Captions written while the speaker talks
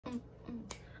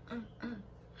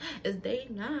It's day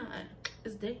 9.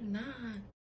 It's day 9.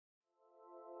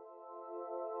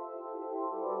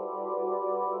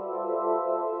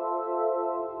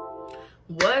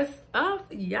 What's up,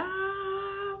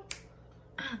 y'all?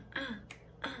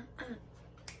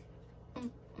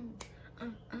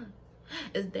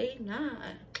 It's day 9.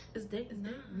 It's day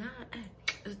 9.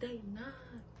 It's day 9.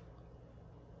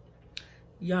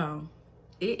 Y'all,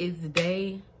 it is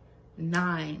day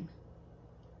 9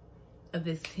 of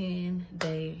this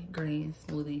 10-day green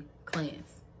smoothie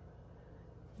cleanse.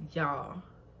 Y'all,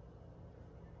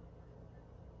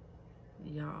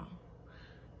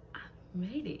 I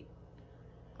made it.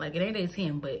 Like, it ain't day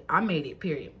 10, but I made it,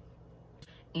 period.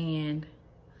 And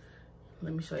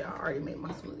let me show y'all. I already made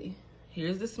my smoothie.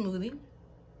 Here's the smoothie.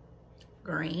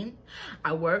 Green.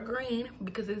 I wear green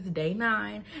because it's day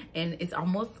 9 and it's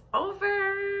almost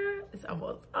over. It's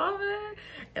almost over.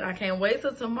 And I can't wait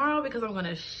till tomorrow because I'm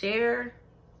gonna share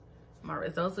my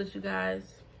results with you guys.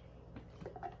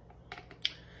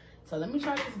 So let me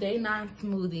try this day 9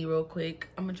 smoothie real quick.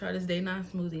 I'm gonna try this day 9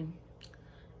 smoothie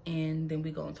and then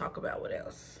we're gonna talk about what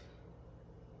else.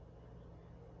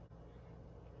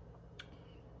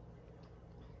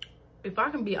 If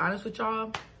I can be honest with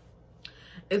y'all,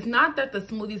 it's not that the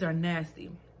smoothies are nasty.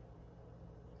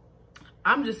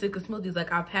 I'm just sick of smoothies.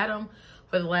 Like, I've had them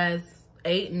for the last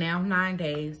 8, now 9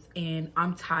 days, and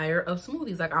I'm tired of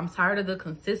smoothies. Like, I'm tired of the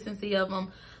consistency of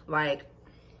them. Like,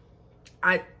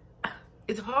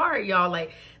 it's hard, y'all.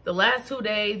 Like, the last 2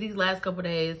 days, these last couple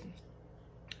days,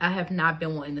 I have not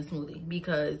been wanting a smoothie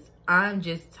because I'm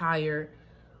just tired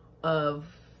of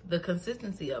the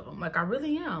consistency of them. Like, I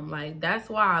really am. Like, that's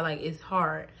why, like, it's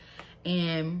hard.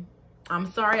 And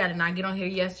I'm sorry I did not get on here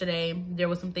yesterday. There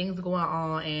was some things going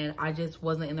on and I just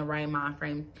wasn't in the right mind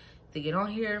frame to get on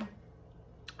here.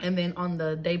 And then on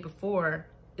the day before,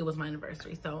 it was my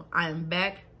anniversary. So I am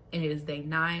back and it is day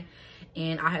 9.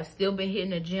 And I have still been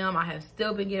hitting the gym. I have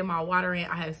still been getting my water in.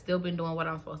 I have still been doing what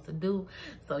I'm supposed to do.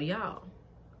 So y'all,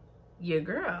 your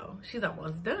girl, she's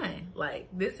almost done. Like,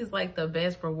 this is like the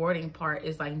best rewarding part,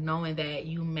 is like knowing that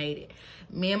you made it.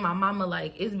 Me and my mama,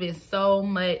 like, it's been so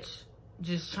much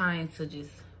just trying to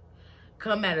just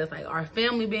come at us. Like, our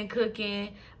family been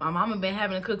cooking. My mama been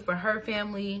having to cook for her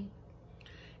family.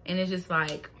 And it's just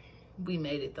like, we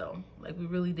made it though. Like, we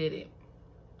really did it.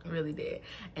 Really did.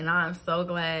 And I'm so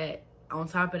glad. On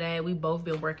top of that, we both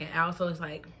been working out. So it's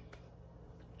like,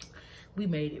 we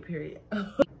made it, period.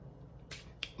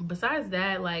 Besides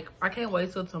that, like, I can't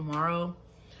wait till tomorrow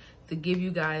to give you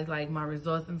guys like my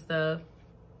results and stuff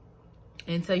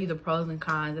and tell you the pros and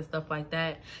cons and stuff like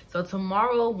that. So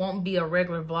tomorrow won't be a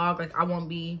regular vlog. Like, I won't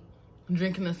be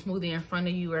drinking a smoothie in front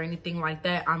of you or anything like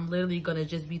that. I'm literally gonna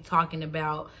just be talking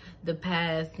about the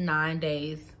past 9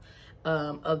 days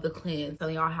of the cleanse,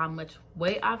 telling y'all how much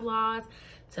weight I've lost,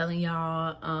 telling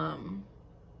y'all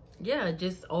yeah,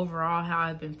 just overall how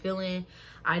I've been feeling.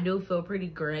 I do feel pretty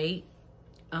great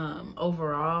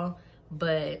overall,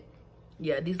 but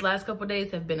yeah, these last couple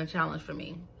days have been a challenge for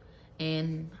me.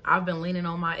 And I've been leaning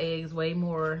on my eggs way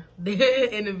more than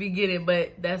in the beginning,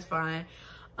 but that's fine.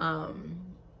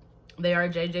 They are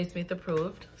JJ Smith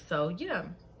approved. So yeah.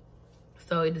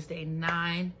 So it is day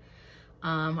 9.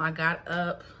 I got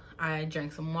up, I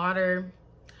drank some water.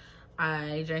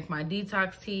 I drank my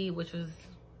detox tea, which was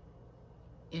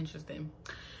interesting.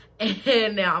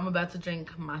 And now I'm about to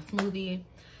drink my smoothie.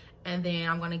 And then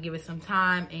I'm gonna give it some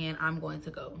time and I'm going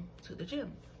to go to the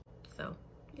gym. So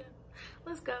yeah.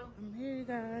 Let's go. I'm here, you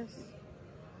guys.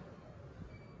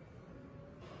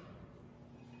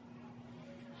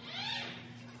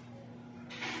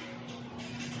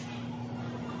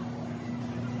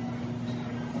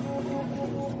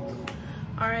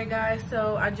 All right, guys.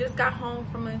 So I just got home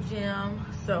from the gym.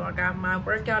 So I got my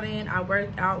workout in. I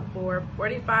worked out for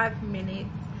 45 minutes.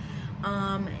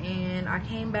 And I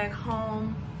came back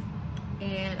home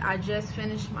and I just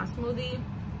finished my smoothie.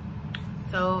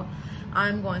 So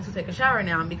I'm going to take a shower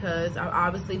now because I've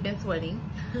obviously been sweating.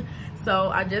 So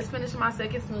I just finished my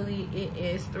second smoothie. It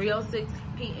is 3:06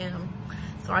 p.m.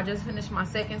 So I just finished my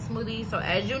second smoothie. So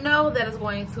as you know, that is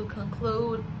going to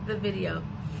conclude the video.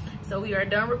 So we are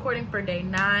done recording for day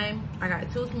 9. I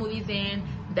got 2 smoothies in.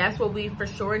 That's what we for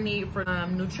sure need for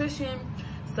nutrition.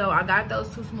 So I got those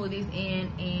 2 smoothies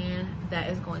in, and that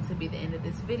is going to be the end of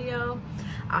this video.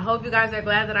 I hope you guys are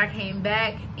glad that I came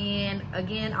back. And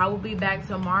again, I will be back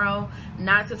tomorrow,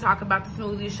 not to talk about the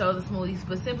smoothies, show the smoothies,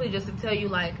 but simply just to tell you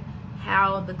like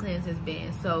how the cleanse has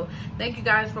been. So thank you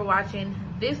guys for watching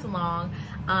this long.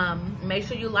 Make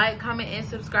sure you like, comment, and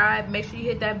subscribe. Make sure you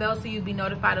hit that bell so you'll be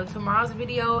notified of tomorrow's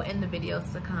video and the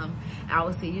videos to come. I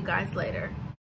will see you guys later.